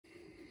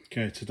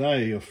Okay,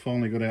 today I've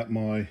finally got out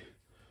my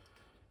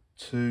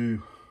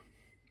two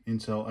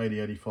Intel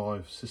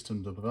 8085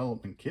 System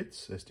Development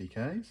Kits,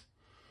 SDKs,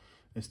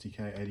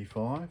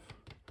 SDK-85.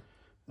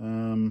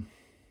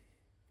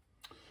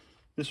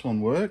 This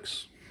one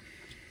works.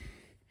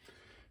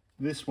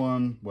 This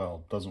one,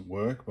 well, doesn't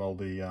work. Well,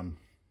 the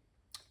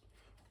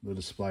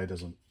display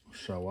doesn't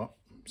show up,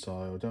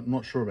 so I'm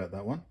not sure about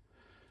that one.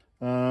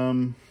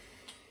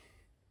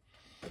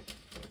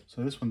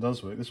 So this one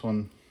does work. This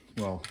one,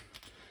 well,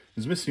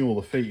 it's missing all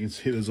the feet. You can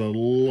see there's a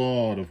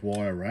lot of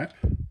wire wrap,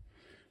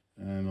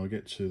 and I'll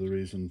get to the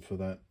reason for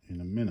that in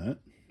a minute.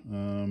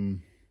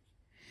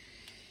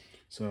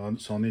 So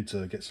I need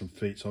to get some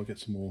feet, so I'll get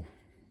some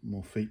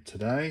more feet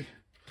today.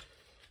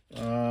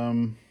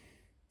 So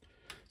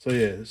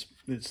yeah,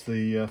 it's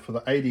the for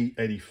the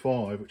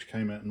 8085, which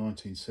came out in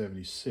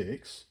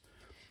 1976.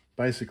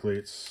 Basically,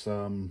 it's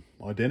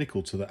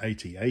identical to the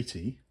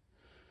 8080,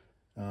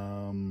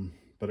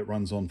 but it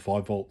runs on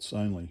 5 volts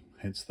only,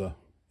 hence the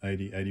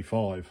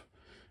 8085,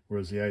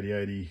 whereas the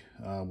 8080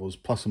 was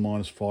plus or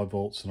minus 5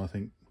 volts, and I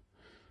think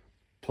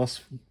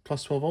plus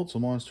 12 volts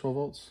or minus 12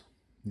 volts.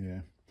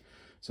 Yeah,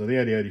 so the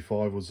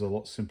 8085 was a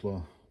lot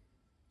simpler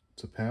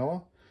to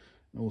power.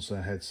 It also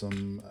had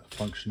some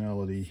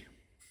functionality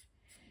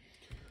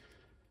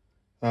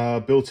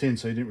built in,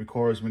 so you didn't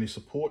require as many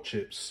support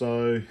chips.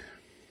 So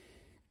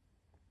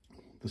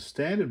the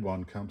standard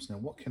one comes now.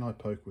 What can I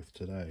poke with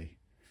today?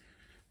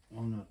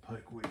 I'm going to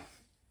poke with,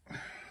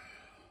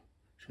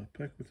 should I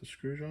poke with a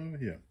screwdriver?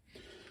 Yeah.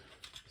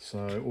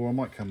 So, or I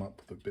might come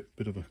up with a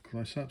bit of a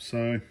close-up.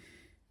 So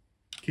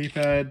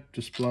keypad,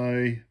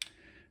 display,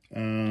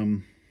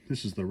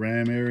 this is the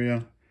RAM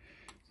area,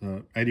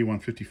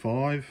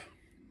 8155,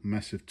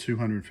 massive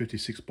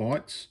 256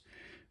 bytes,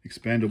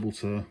 expandable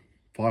to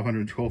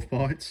 512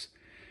 bytes,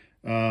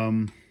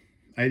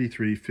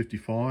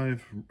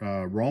 8355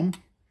 ROM,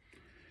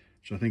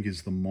 which I think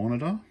is the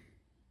monitor,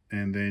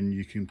 and then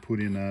you can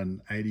put in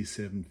an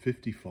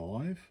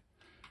 8755,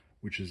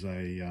 which is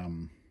a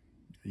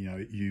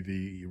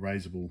UV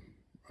erasable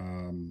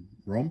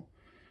ROM,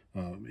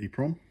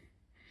 EPROM,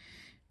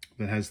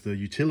 that has the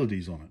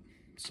utilities on it.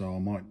 So I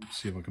might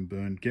see if I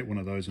can get one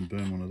of those and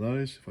burn one of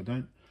those. If I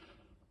don't,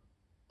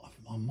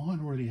 I might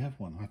already have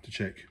one. I have to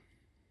check.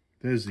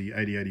 There's the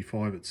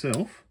 8085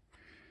 itself.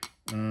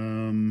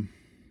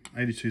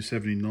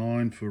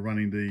 8279 for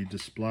running the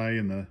display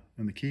and the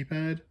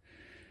keypad.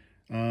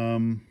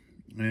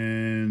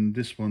 And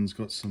this one's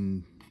got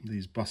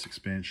these bus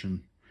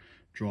expansion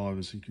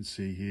drivers, you can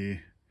see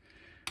here.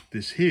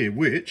 This here,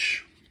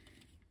 which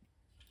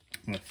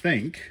I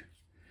think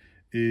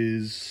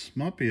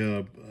might be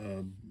a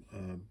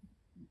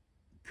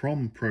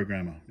PROM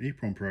programmer,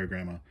 EEPROM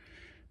programmer.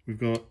 We've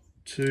got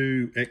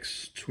two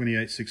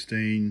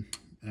X2816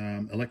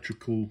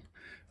 electrically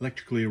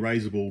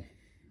erasable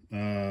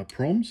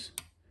PROMs,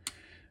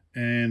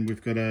 and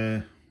we've got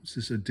a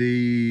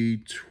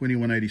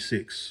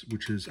D2186,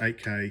 which is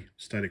 8K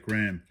static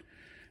RAM,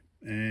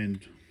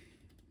 and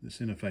this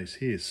interface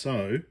here.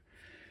 So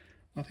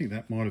I think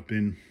that might have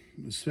been,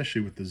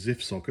 especially with the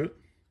ZIF socket.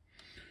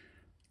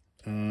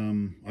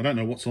 I don't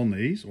know what's on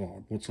these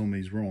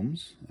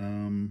ROMs,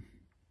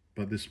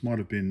 but this might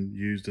have been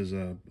used as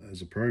a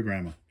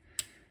programmer.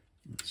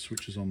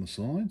 Switches on the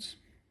sides.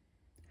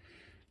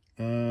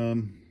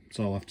 So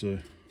I'll have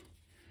to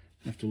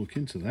look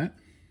into that.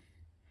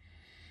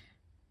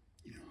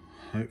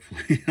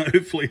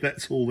 Hopefully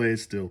that's all there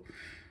still.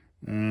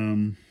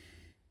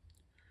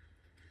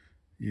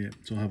 Yeah,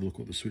 so I'll have a look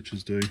what the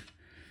switches do.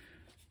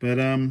 But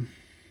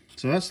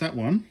so that's that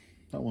one.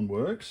 That one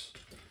works.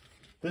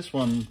 This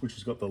one, which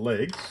has got the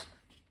legs,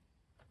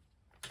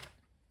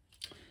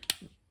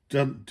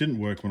 didn't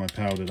work when I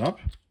powered it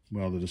up.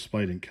 Well, the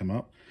display didn't come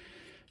up.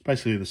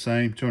 Basically the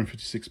same,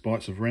 256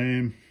 bytes of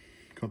RAM.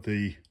 Got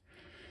the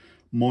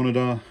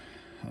monitor.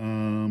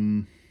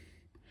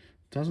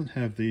 Doesn't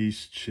have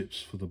these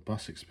chips for the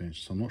bus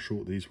expansion, so I'm not sure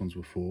what these ones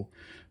were for,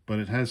 but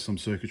it has some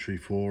circuitry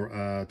for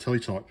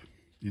teletype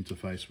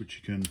interface, which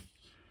you can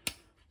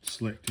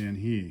select down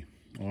here,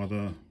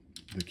 either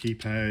the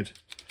keypad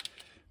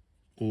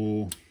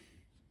or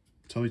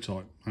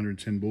teletype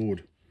 110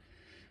 board.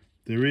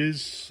 There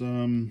is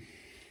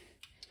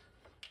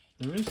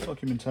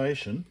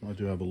documentation. I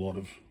do have a lot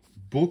of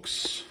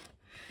books.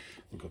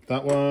 I've got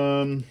that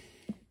one.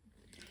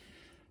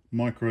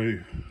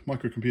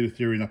 Microcomputer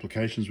theory and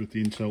applications with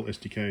the Intel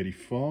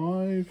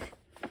SDK-85.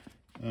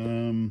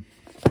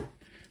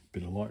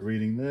 Bit of light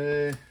reading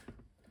there.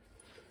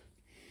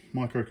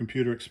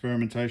 Microcomputer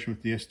experimentation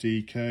with the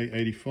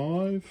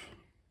SDK-85.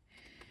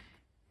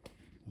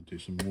 I'll do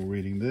some more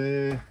reading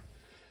there.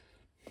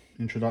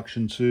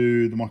 Introduction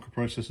to the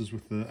microprocessors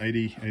with the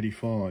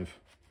 8085.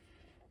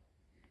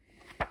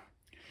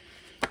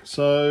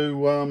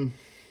 So,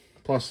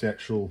 plus the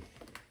actual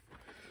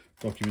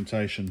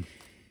documentation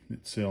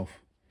itself.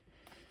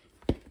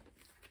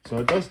 So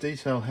it does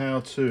detail how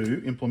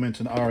to implement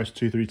an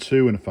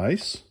RS-232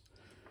 interface,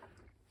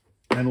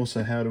 and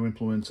also how to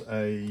implement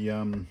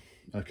a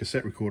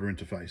cassette recorder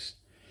interface.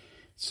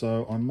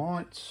 So I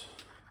might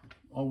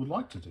I would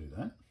like to do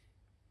that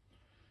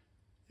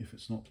if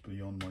it's not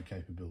beyond my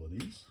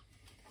capabilities.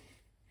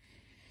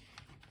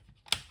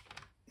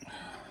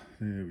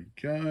 There we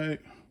go.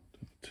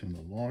 Turn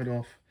the light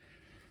off.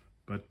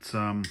 But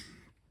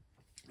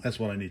that's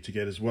what I need to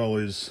get as well.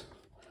 Is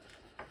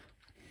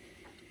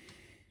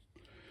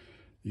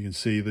you can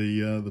see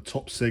the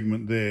top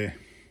segment there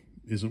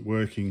isn't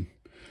working.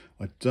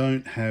 I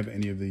don't have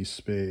any of these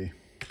spare,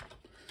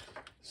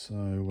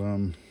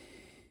 so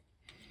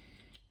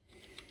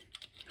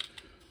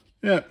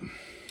yeah,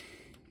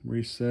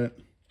 reset,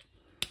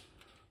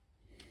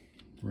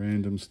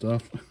 random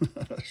stuff.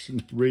 I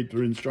shouldn't read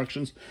through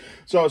instructions.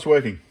 So it's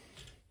working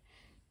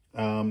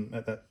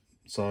at that.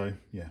 So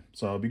yeah,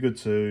 so it'll be good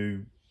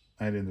to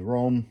add in the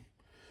ROM.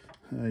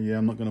 Yeah,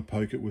 I'm not going to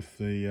poke it with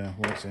the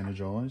while it's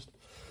energized.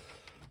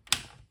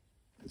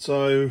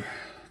 So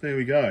there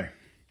we go.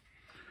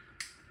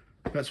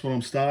 That's what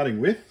I'm starting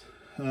with.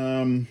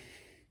 Not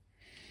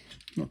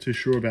too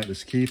sure about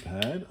this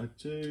keypad. I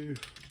do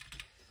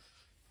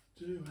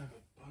have a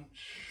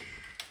bunch.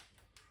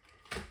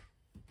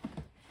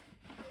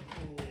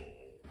 Oh,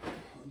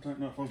 I don't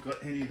know if I've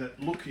got any that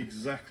look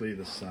exactly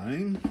the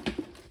same.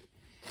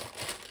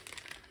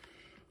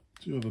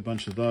 I do have a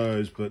bunch of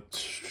those,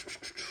 but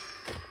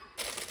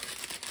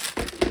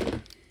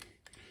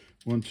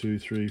 1, 2,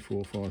 3,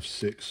 4, 5,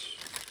 6.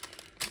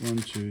 1,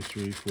 2,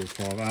 3, 4,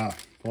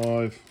 5.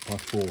 5 by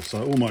 4.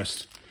 So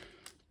almost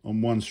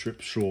on one strip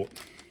short.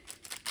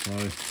 So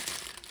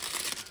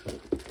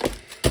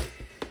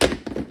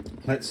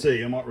let's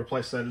see. I might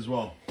replace that as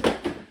well.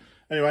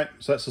 Anyway,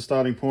 so that's the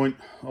starting point.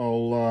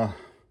 I'll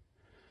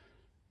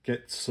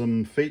get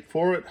some feet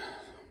for it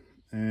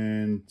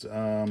and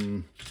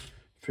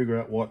figure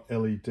out what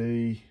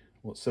LED,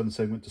 what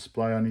 7-segment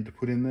display I need to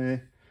put in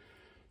there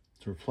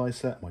to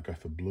replace that. I might go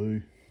for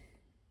blue.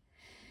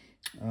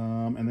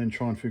 And then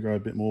try and figure out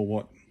a bit more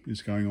what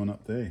is going on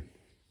up there.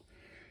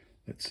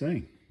 Let's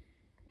see.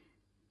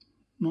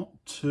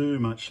 Not too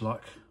much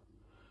luck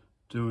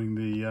doing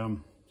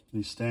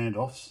these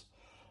standoffs.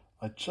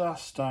 I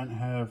just don't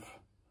have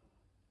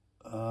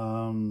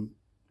long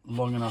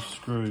enough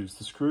screws.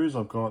 The screws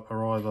I've got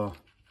are either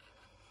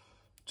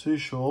too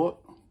short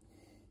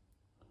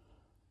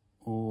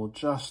or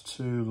just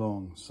too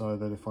long, so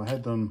that if I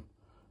had them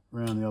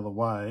around the other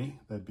way,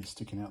 they'd be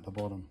sticking out the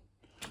bottom.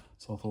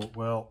 So I thought,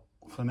 well,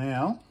 for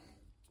now,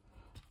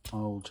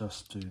 I'll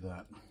just do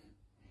that.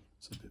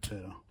 It's a bit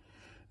better.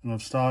 And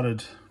I've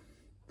had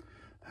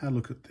a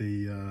look at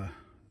the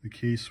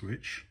key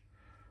switch.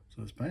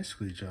 So it's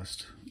basically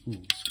just,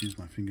 ooh, excuse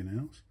my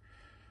fingernails,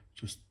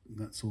 just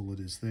that's all it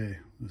is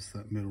there. There's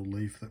that metal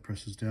leaf that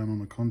presses down on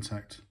the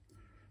contact.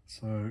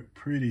 So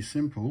pretty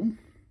simple.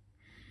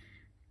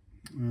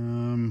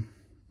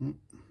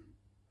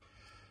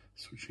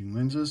 Switching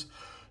lenses.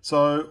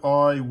 So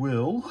I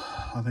will,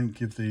 I think,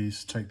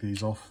 take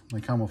these off.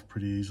 They come off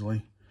pretty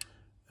easily,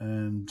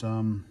 and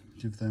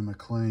give them a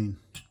clean.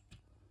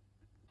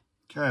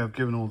 Okay, I've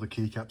given all the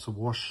keycaps a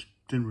wash.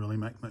 Didn't really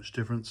make much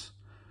difference.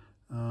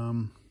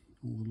 All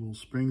the little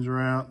springs are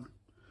out.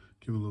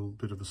 Give a little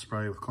bit of a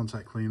spray with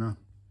contact cleaner.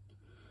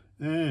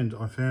 And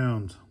I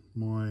found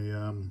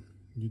my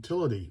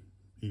utility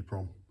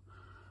EEPROM.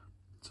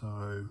 So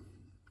I'm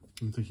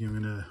thinking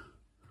I'm going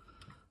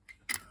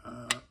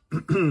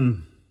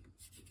to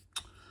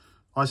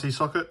IC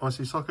socket,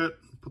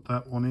 put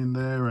that one in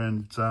there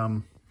and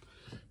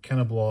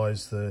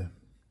cannibalize the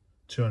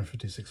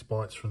 256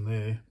 bytes from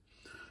there.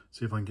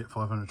 See if I can get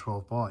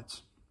 512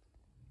 bytes.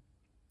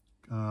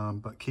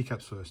 But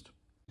keycaps first.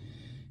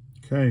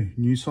 Okay,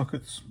 new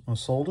sockets are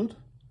soldered.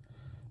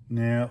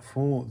 Now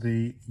for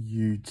the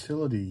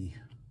utility,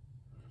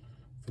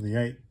 for the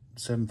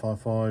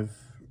 8755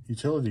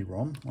 utility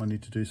ROM, I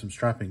need to do some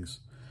strappings.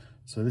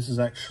 So this is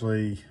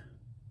actually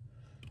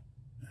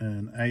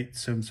an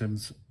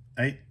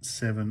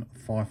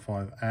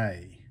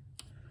 8755A.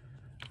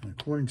 And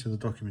according to the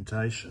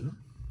documentation,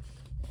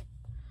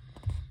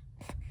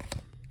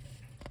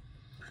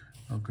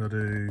 I've got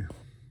to,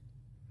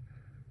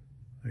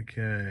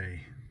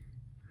 okay,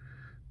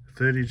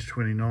 30 to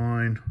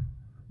 29,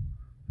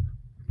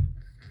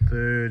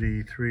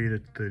 33 to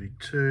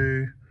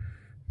 32,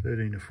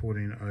 13 to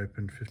 14 are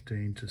open,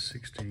 15 to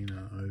 16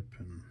 are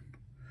open.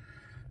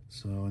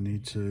 So I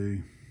need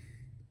to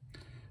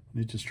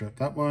strap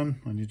that one,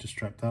 I need to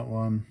strap that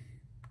one.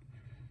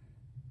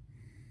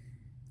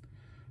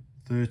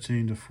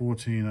 13 to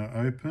 14 are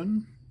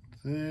open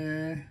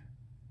there.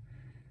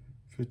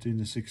 15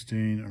 to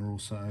 16 are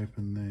also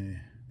open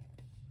there.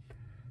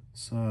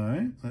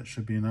 So that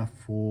should be enough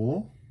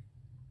for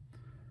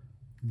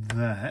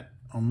that.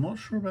 I'm not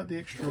sure about the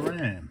extra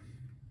RAM.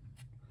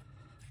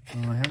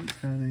 I haven't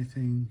found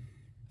anything.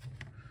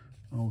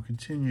 I'll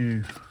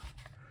continue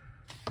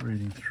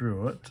reading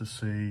through it to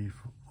see if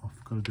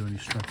I've got to do any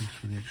strappings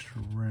for the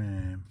extra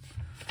RAM.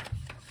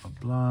 Blah,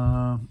 blah,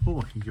 blah. Oh,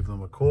 I can give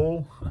them a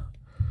call.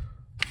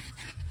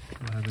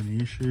 If I have any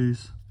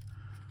issues.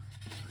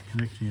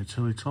 Connecting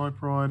utility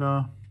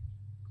typewriter.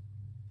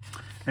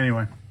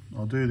 Anyway,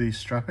 I'll do these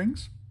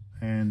strappings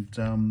and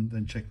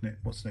then check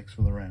what's next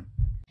for the RAM.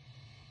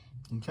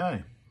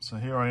 Okay, so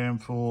here I am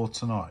for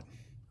tonight.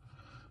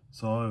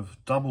 So I've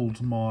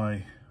doubled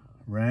my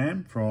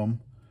RAM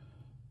from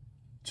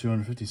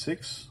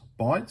 256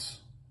 bytes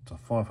to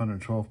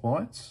 512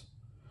 bytes,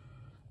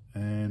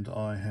 and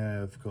I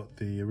have got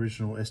the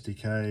original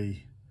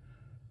SDK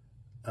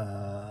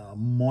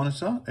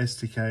monitor,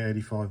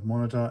 SDK-85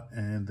 monitor,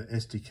 and the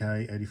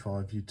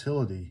SDK-85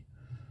 utility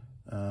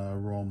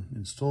ROM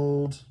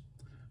installed.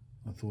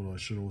 I thought I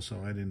should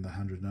also add in the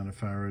 100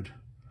 nanofarad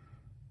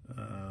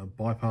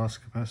bypass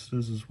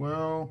capacitors as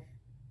well.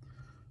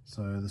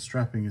 So the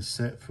strapping is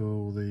set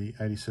for the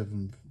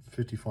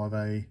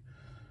 8755A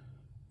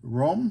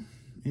ROM,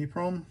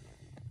 EEPROM.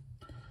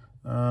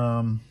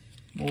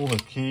 All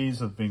the keys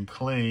have been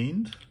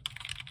cleaned.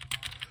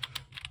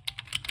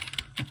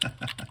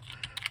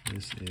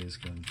 This is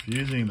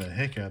confusing the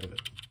heck out of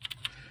it.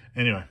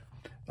 Anyway,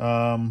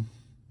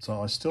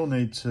 so I still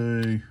need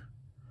to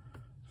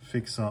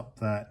fix up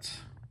that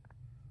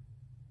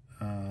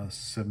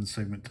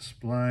 7-segment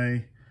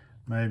display.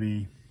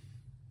 Maybe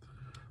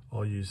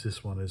I'll use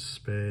this one as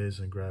spares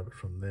and grab it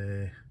from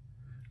there,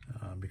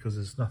 because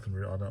there's nothing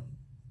really,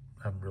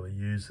 haven't really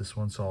used this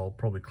one, so I'll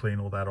probably clean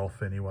all that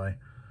off anyway.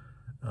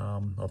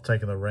 I've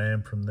taken the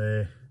RAM from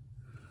there,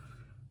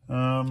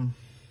 and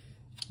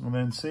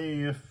then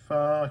see if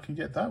I can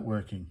get that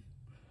working.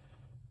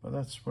 But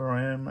that's where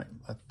I am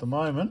at the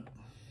moment.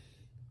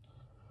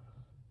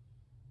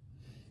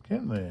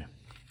 Getting there.